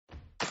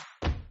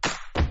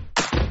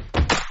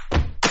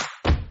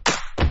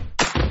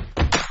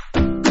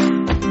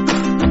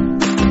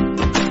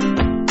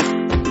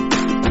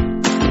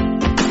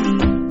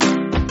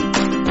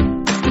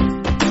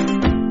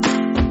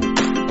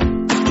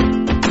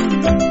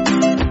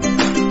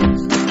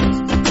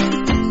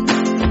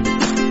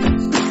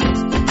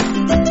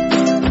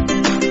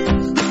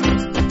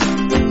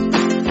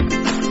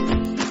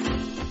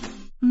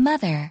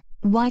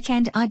Why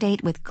can't I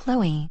date with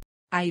Chloe?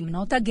 I'm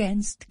not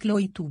against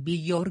Chloe to be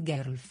your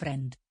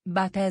girlfriend,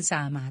 but as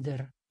a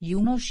mother, you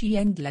know she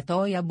and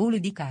Latoya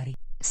bullied Hikari.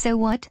 So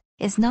what?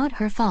 It's not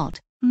her fault,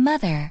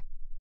 mother.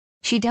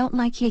 She don't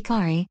like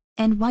Hikari,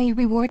 and why you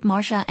reward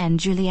Marcia and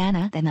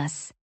Juliana than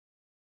us?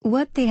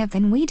 What they have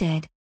than we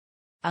did?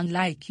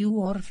 Unlike you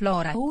or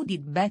Flora who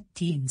did bad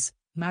things,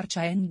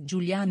 Marcia and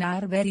Juliana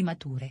are very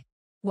mature.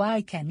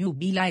 Why can you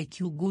be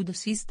like you good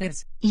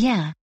sisters?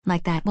 Yeah,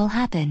 like that will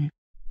happen.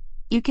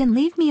 You can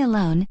leave me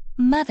alone,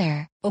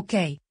 mother.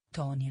 Okay,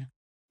 Tonya.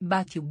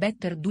 But you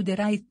better do the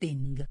right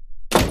thing.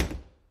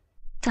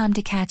 Time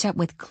to catch up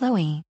with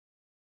Chloe.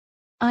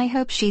 I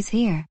hope she's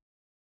here.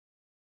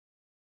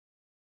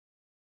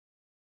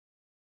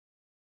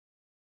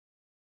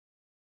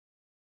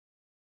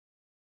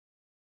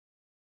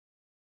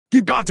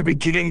 You got to be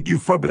kidding, you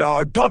forbid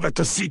our daughter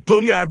to see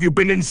Tonya. Have you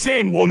been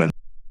insane, woman?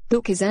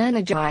 Look,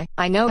 Izanagi,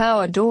 I know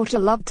our daughter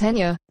loved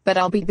Tonya, but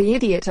I'll be the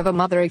idiot of a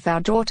mother if our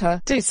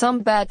daughter do some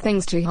bad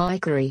things to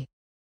Hikari.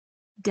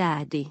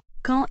 Daddy,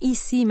 quand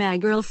ici ma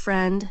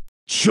girlfriend?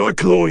 Sure,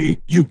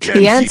 Chloe, you can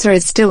The answer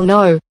is still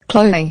no,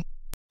 Chloe.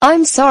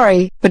 I'm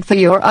sorry, but for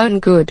your own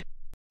good.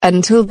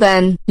 Until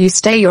then, you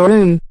stay your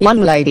room,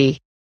 young lady.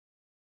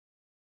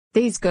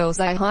 These girls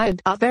I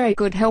hired are very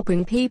good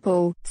helping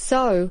people,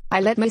 so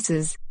I let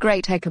Mrs.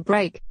 Gray take a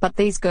break, but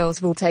these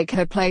girls will take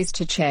her place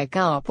to check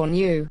up on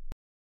you.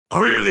 I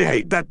really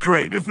hate that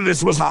Great. If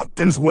this was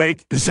Hopton's way,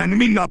 to send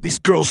me not these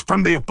girls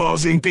from the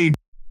opposing team.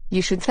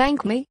 You should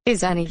thank me,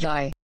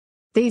 Izanagi.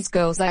 These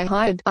girls I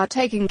hired are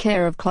taking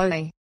care of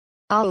Chloe.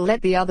 I'll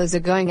let the others are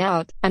going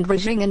out, and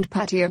Rajing and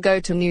Patty are go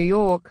to New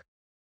York.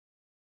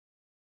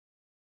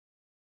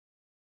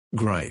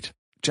 Great.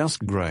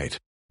 Just great.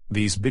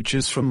 These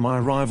bitches from my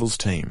rival's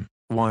team,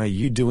 why are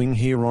you doing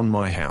here on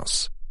my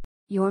house?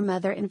 Your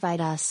mother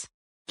invite us.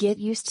 Get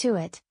used to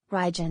it,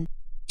 Raijin.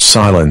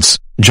 Silence,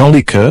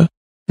 Jolly Cur.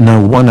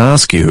 No one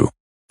ask you.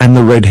 And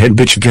the redhead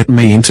bitch get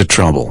me into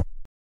trouble.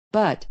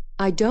 But,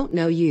 I don't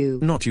know you.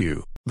 Not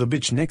you, the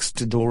bitch next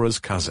to Dora's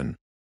cousin.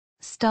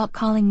 Stop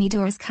calling me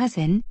Dora's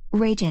cousin,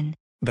 Raijin.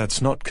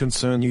 That's not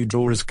concern you,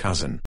 Dora's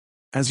cousin.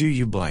 As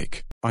you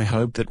Blake, I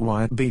hope that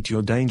Wyatt beat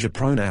your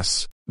danger-prone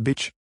ass,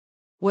 bitch.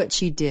 What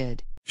she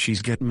did?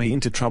 She's get me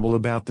into trouble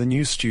about the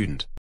new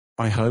student.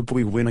 I hope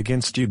we win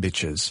against you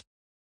bitches.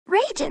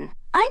 Raijin,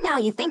 I know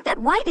you think that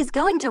White is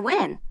going to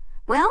win.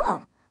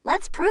 Well,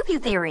 let's prove you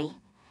theory.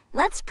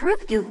 Let's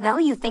prove you though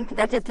you think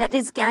that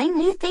is going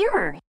new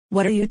theory.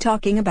 What are you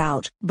talking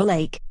about,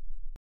 Blake?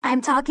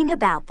 I'm talking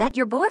about that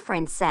your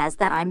boyfriend says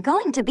that I'm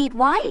going to beat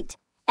White.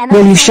 And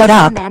Will you shut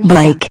up,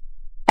 Blake?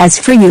 As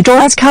for you,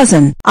 Dora's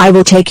cousin, I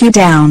will take you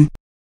down.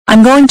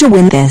 I'm going to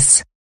win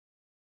this.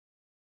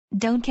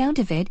 Don't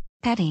counterfeit,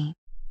 Patty.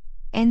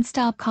 And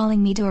stop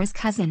calling me Dora's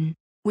cousin.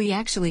 We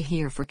actually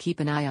here for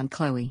keep an eye on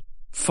Chloe.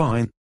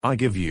 Fine, I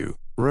give you,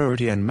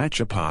 Rarity and Match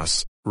a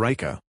pass,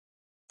 Raker.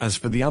 As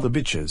for the other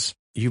bitches,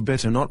 you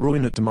better not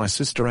ruin it to my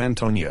sister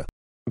Antonia.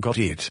 Got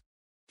it?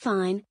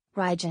 Fine,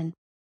 Raijin.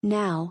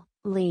 Now,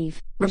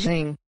 leave.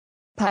 Rajing.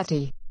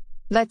 Patty.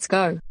 Let's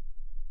go.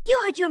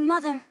 You heard your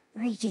mother,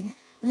 Raijin.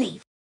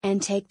 Leave.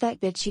 And take that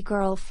bitchy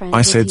girlfriend I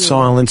with said you.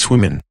 silence,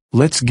 women.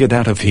 Let's get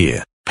out of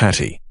here,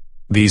 Patty.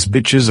 These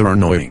bitches are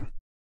annoying.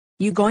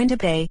 You going to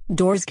pay,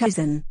 Dora's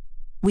cousin.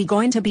 We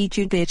going to beat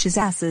you bitches'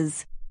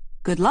 asses.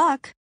 Good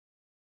luck.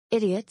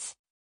 Idiots.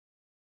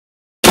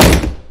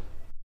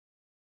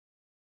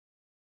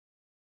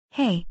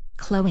 Hey,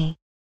 Chloe.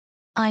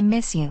 I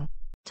miss you.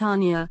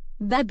 Tonya,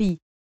 baby.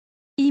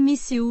 I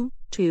miss you,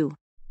 too.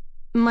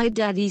 My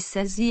daddy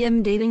says I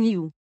am dating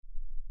you.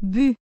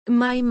 Boo,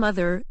 my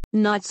mother,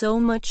 not so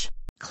much.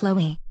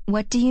 Chloe,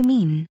 what do you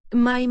mean?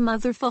 My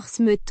mother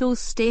forced me to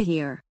stay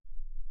here.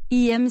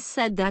 I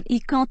said that I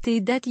can't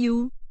date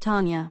you,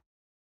 Tonya.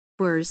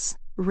 Worse,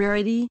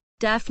 Rarity,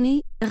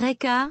 Daphne,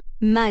 Reka,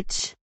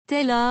 Match,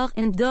 Taylor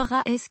and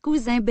Dora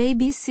cousin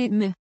babysit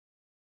me.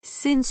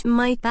 Since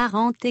my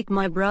parents take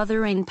my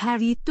brother and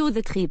Patty to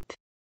the trip.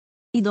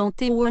 I don't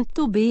want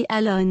to be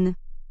alone.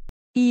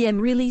 I am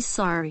really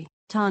sorry,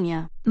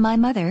 Tonya. My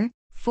mother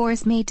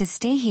forced me to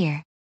stay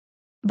here.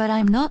 But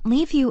I'm not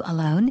leave you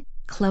alone,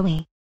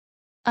 Chloe.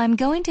 I'm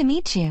going to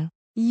meet you.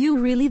 You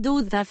really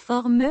do that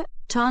for me,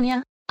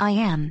 Tonya? I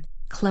am,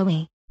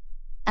 Chloe.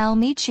 I'll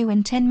meet you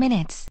in 10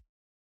 minutes.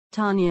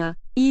 Tonya,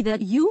 is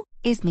that you?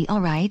 Is me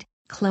alright,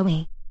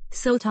 Chloe?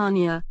 So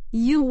Tonya,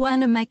 you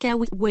wanna make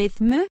out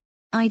with me?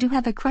 I do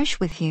have a crush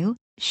with you,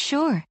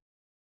 sure.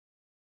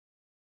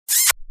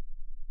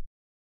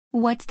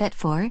 What's that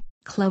for,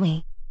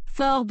 Chloe?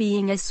 For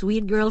being a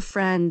sweet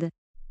girlfriend.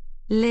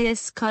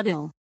 Let's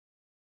cuddle.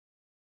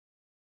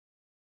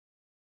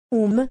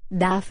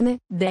 Daphne,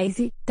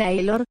 Daisy,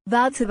 Taylor,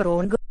 that's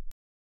wrong.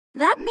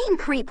 That mean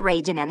creep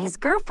Raijin and his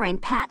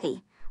girlfriend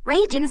Patty.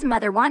 Raijin's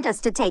mother want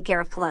us to take care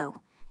of Chloe.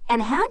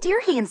 And how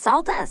dare he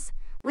insult us?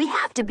 We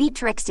have to beat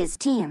Trixie's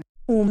team.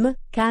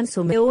 Can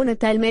someone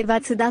tell me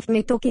what's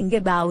Daphne talking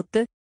about?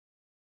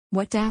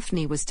 What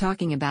Daphne was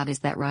talking about is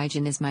that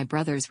Raijin is my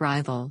brother's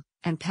rival,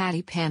 and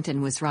Patty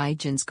Panton was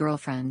Raijin's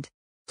girlfriend.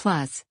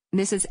 Plus,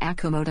 Mrs.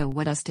 Akamoto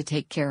want us to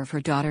take care of her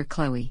daughter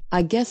Chloe.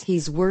 I guess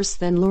he's worse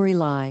than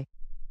Lorelai.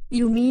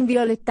 You mean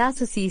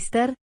Violetta's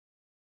sister?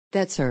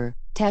 That's her,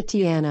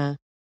 Tatiana.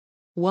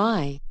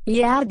 Why?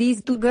 Yeah,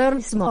 these two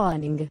girls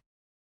moaning.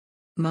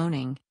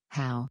 Moaning,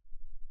 how?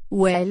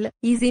 Well,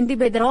 he's in the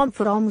bedroom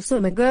from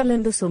some girl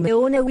and some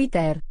one with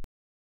her.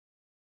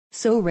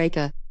 So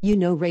Reka, you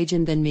know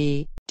Rajan than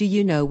me, do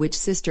you know which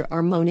sister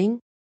are moaning?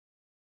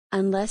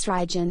 Unless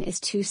Rajan is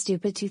too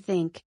stupid to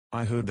think.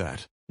 I heard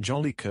that,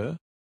 jolly cur.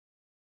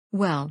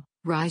 Well,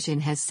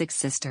 Rajan has 6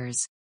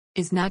 sisters.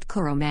 Is not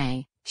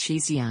Kurome,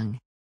 she's young.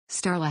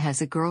 Starla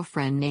has a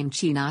girlfriend named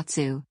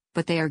Chinatsu,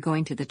 but they are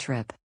going to the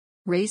trip.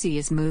 Reizi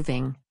is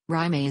moving,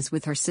 Raime is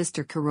with her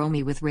sister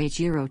Kuromi with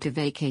Reijiro to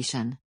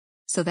vacation.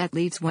 So that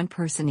leaves one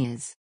person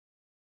is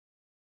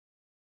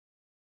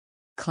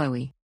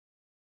Chloe.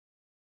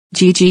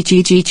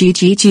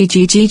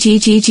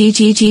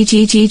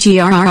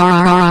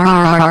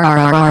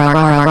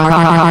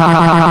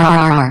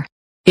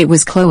 It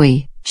was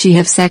Chloe. She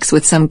have sex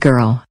with some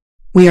girl.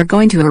 We are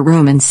going to her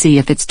room and see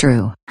if it's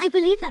true. I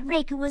believe that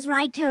Reika was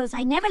right, Toes.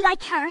 I never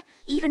liked her,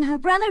 even her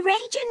brother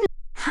Rajan.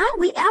 How are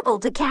we able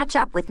to catch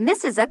up with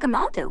Mrs.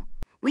 Akamoto?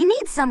 We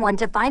need someone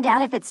to find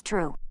out if it's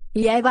true.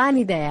 Yeah, one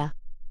idea.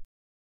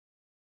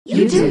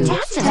 You do,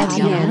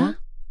 Tatiana?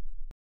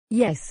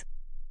 Yes.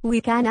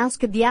 We can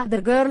ask the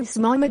other girl's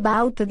mom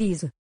about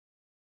this.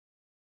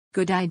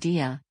 Good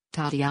idea,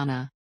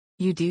 Tatiana.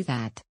 You do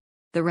that.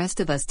 The rest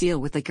of us deal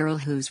with the girl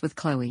who's with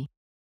Chloe.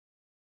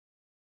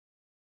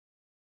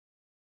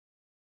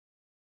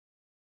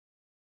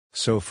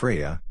 So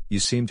Freya, you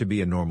seem to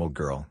be a normal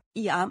girl.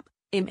 Ja,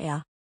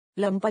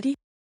 Lombardi.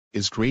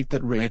 It's great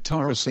that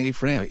Ryotaro say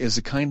Freya is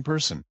a kind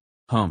person.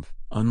 Humph,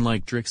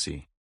 unlike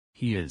Trixie.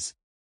 He is.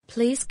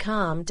 Please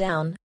calm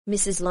down,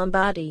 Mrs.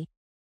 Lombardi.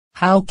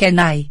 How can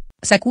I,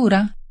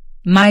 Sakura?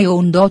 My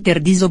own daughter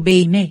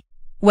disobey me.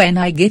 When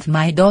I get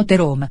my daughter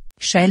home,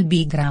 she'll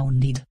be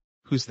grounded.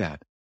 Who's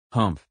that?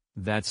 Humph,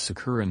 that's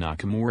Sakura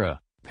Nakamura,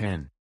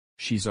 Pen.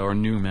 She's our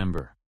new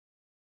member.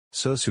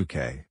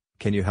 Sosuke,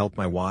 can you help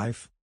my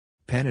wife?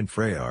 Pen and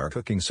Freya are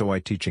cooking, so I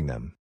teaching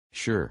them.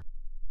 Sure.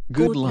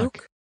 Good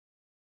luck.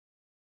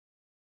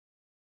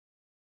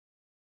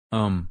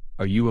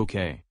 Are you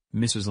okay,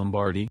 Mrs.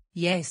 Lombardi?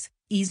 Yes,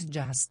 it's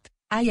just,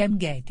 I am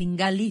getting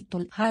a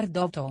little hard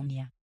of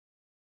Tonya.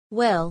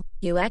 Well,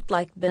 you act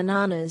like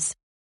bananas.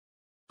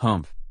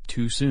 Humph,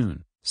 too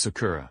soon,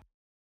 Sakura.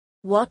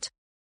 What?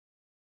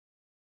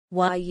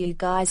 Why you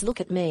guys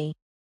look at me?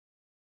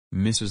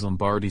 Mrs.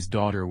 Lombardi's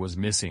daughter was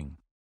missing.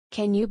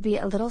 Can you be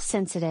a little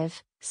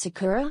sensitive,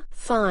 Sakura?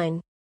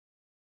 Fine.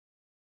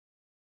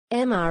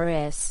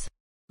 MRS.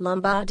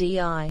 Lombardi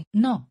I.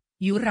 No,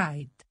 you're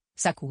right,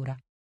 Sakura.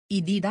 He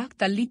did act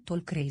a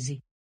little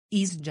crazy.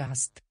 It's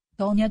just,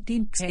 Tonya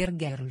thinks her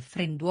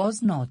girlfriend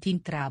was not in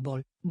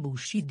trouble, but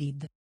she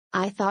did.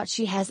 I thought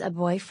she has a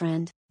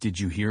boyfriend. Did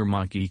you hear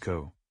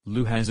Makiko?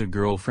 Lou has a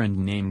girlfriend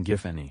named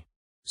Giffany.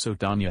 So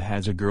Tonya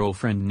has a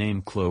girlfriend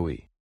named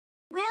Chloe.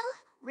 Well,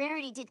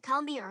 Rarity did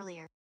call me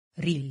earlier.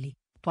 Really,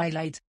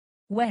 Twilight?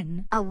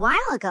 When? A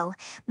while ago,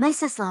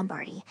 Mrs.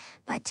 Lombardi.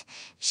 But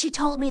she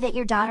told me that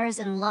your daughter is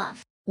in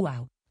love.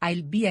 Wow,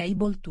 I'll be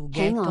able to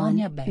get Hang on,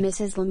 Tonya back.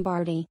 Mrs.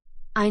 Lombardi.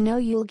 I know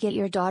you'll get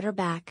your daughter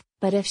back,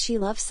 but if she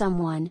loves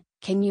someone,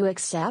 can you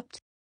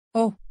accept?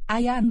 Oh,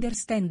 I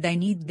understand I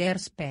need their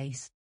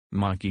space.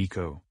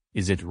 Makiko,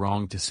 is it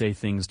wrong to say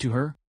things to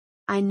her?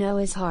 I know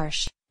it's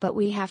harsh, but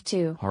we have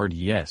to. Hard,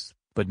 yes,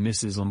 but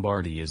Mrs.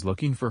 Lombardi is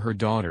looking for her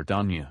daughter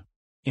Tonya.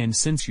 And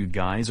since you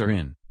guys are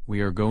in, we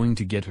are going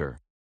to get her.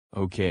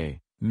 Okay,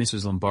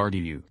 Mrs. Lombardi,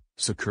 you,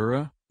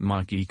 Sakura,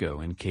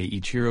 Makiko and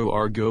Keiichiro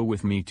are go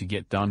with me to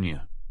get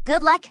Tonya.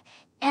 Good luck,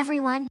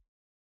 everyone.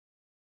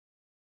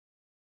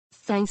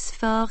 Thanks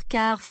for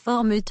care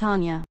for me,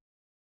 Tonya.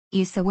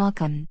 You're so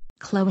welcome,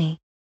 Chloe.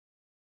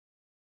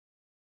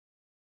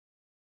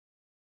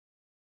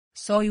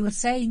 So you're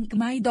saying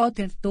my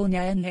daughter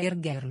Tonya and her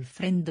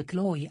girlfriend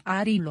Chloe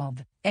are in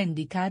love, and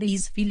Ikari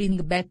is feeling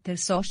better,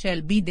 so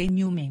she'll be the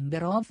new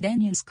member of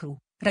Daniel's crew,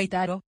 right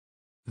Aro?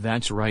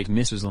 That's right,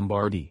 Mrs.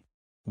 Lombardi.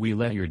 We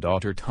let your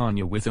daughter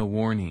Tonya with a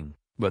warning,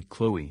 but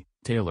Chloe,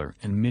 Taylor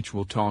and Mitch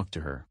will talk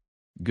to her.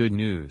 Good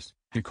news,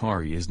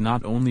 Hikari is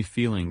not only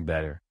feeling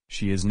better,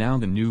 she is now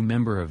the new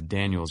member of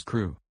Daniel's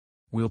crew.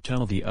 We'll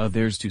tell the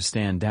others to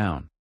stand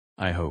down.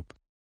 I hope.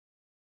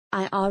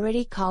 I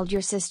already called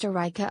your sister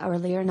Rika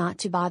earlier not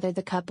to bother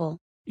the couple.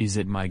 Is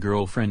it my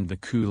girlfriend the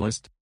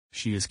coolest?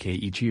 She is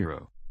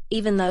Keiichiro.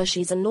 Even though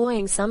she's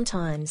annoying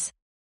sometimes.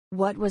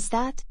 What was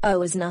that? Oh, it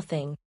was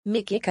nothing,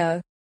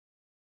 Mikiko.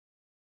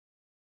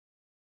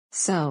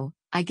 So,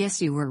 I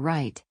guess you were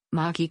right,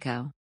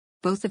 Makiko.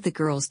 Both of the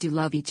girls do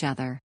love each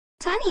other.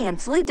 Tonya and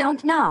Chloe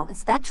don't know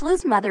that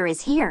Chloe's mother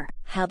is here.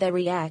 How they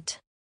react.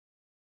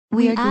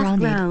 We are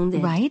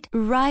grounded, right?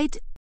 Right.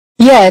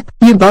 Yep,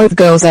 you both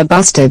girls are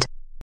busted.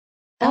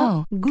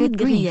 Oh, good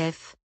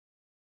grief.